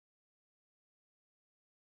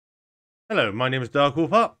Hello, my name is Dark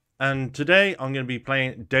Wolf, and today I'm going to be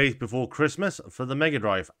playing Days Before Christmas for the Mega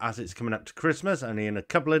Drive. As it's coming up to Christmas, only in a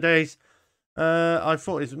couple of days, I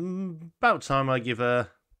thought it's about time I give a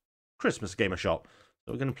Christmas game a shot.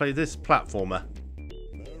 So we're going to play this platformer,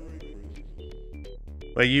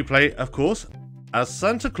 where you play, of course, as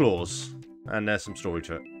Santa Claus, and there's some story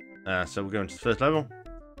to it. So we're going to the first level.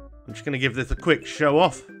 I'm just going to give this a quick show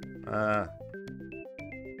off.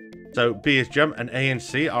 So B is jump and A and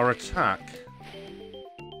C are attack.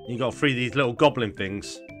 You got to free these little goblin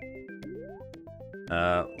things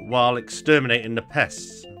while exterminating the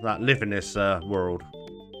pests that live in this world.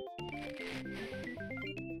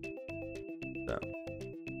 So.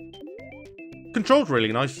 Control's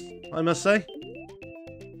really nice, I must say.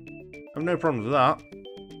 I have no problems with that.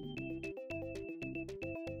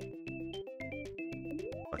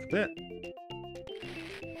 Back a bit.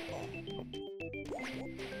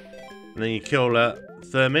 And then you kill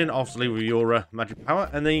Thurman, obviously with your magic power,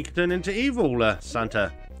 and then you can turn into evil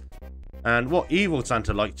Santa. And what evil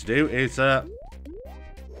Santa likes to do is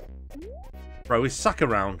throw his sack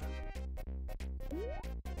around.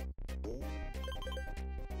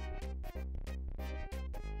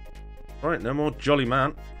 Right, no more jolly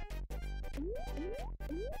man.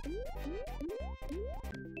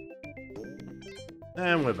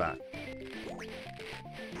 And we're back.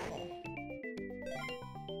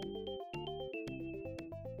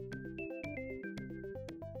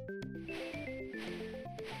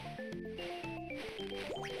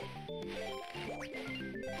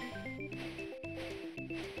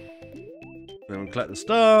 Then we collect the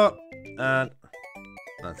star, and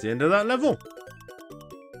that's the end of that level.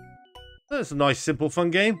 So it's a nice, simple, fun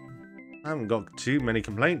game. I haven't got too many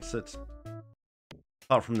complaints,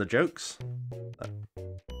 apart from the jokes.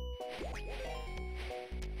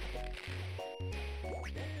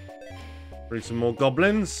 Bring some more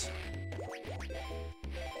goblins.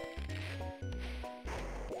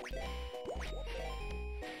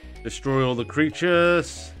 Destroy all the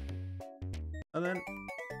creatures. And then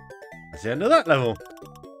that's the end of that level.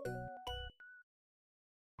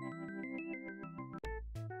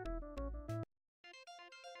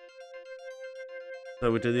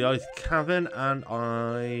 So we do the ice cavern, and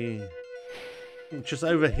I think just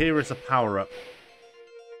over here is a power-up.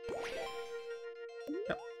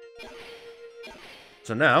 Yep.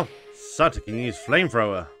 So now Santa can use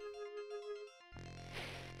flamethrower.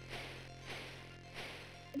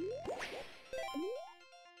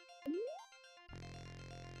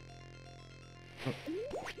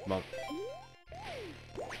 Come on.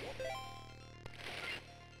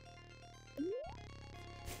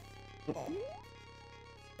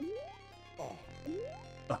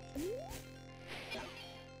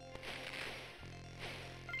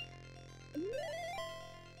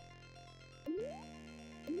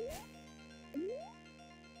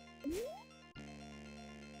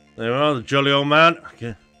 There we are, the jolly old man.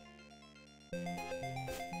 Okay.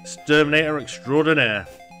 Exterminator extraordinaire.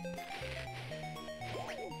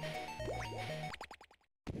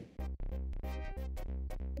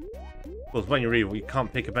 Of course, when you're evil, you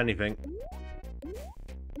can't pick up anything.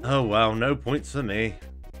 Oh well, no points for me.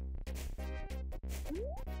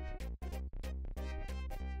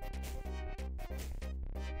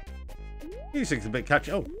 These things are a bit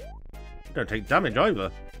catchy. Oh, you don't take damage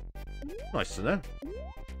either. Nice to know.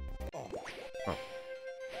 Oh.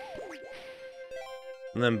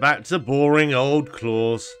 And then back to boring old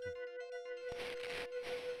claws.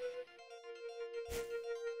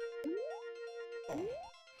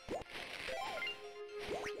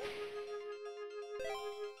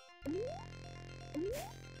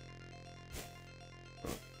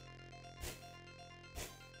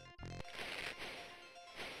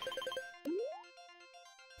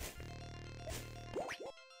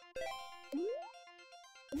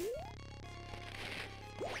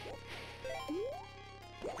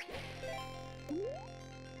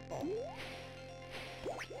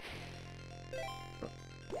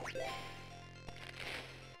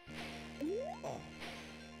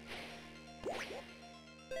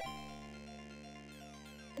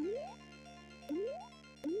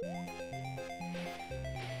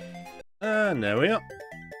 And there we are.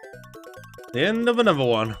 The end of another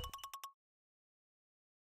one.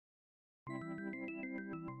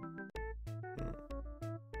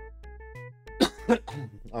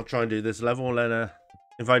 I'll try and do this level, and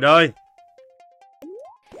if I die,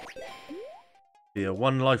 be a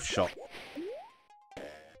one life shot.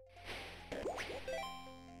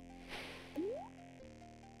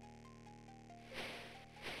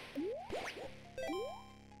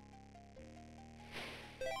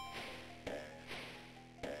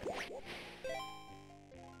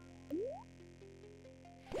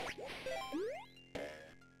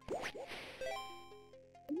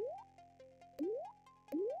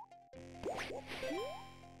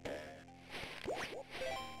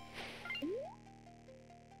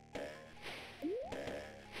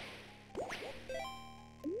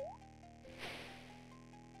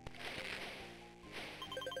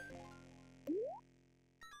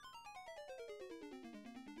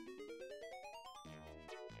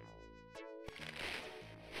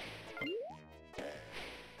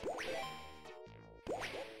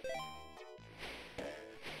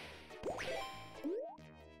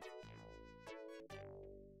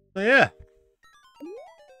 So yeah.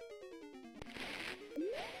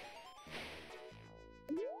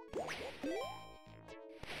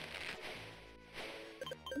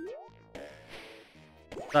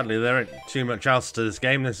 Sadly, there ain't too much else to this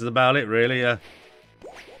game. This is about it, really.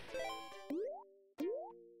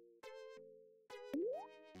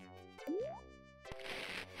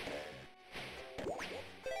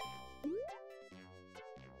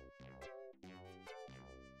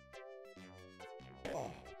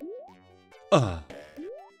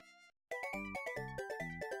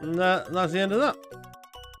 And that's the end of that.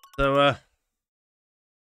 So,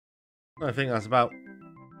 I think that's about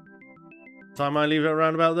time I leave it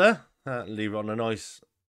around about there. Leave it on the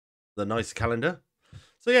nice calendar.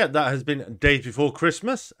 So yeah, that has been Days Before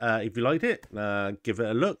Christmas. If you liked it, give it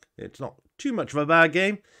a look. It's not too much of a bad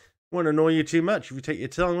game. Won't annoy you too much if you take your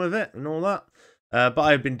time with it and all that. But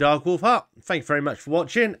I've been Dark Wolf Heart. Thank you very much for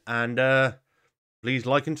watching, and please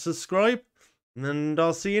like and subscribe. And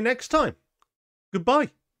I'll see you next time.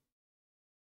 Goodbye.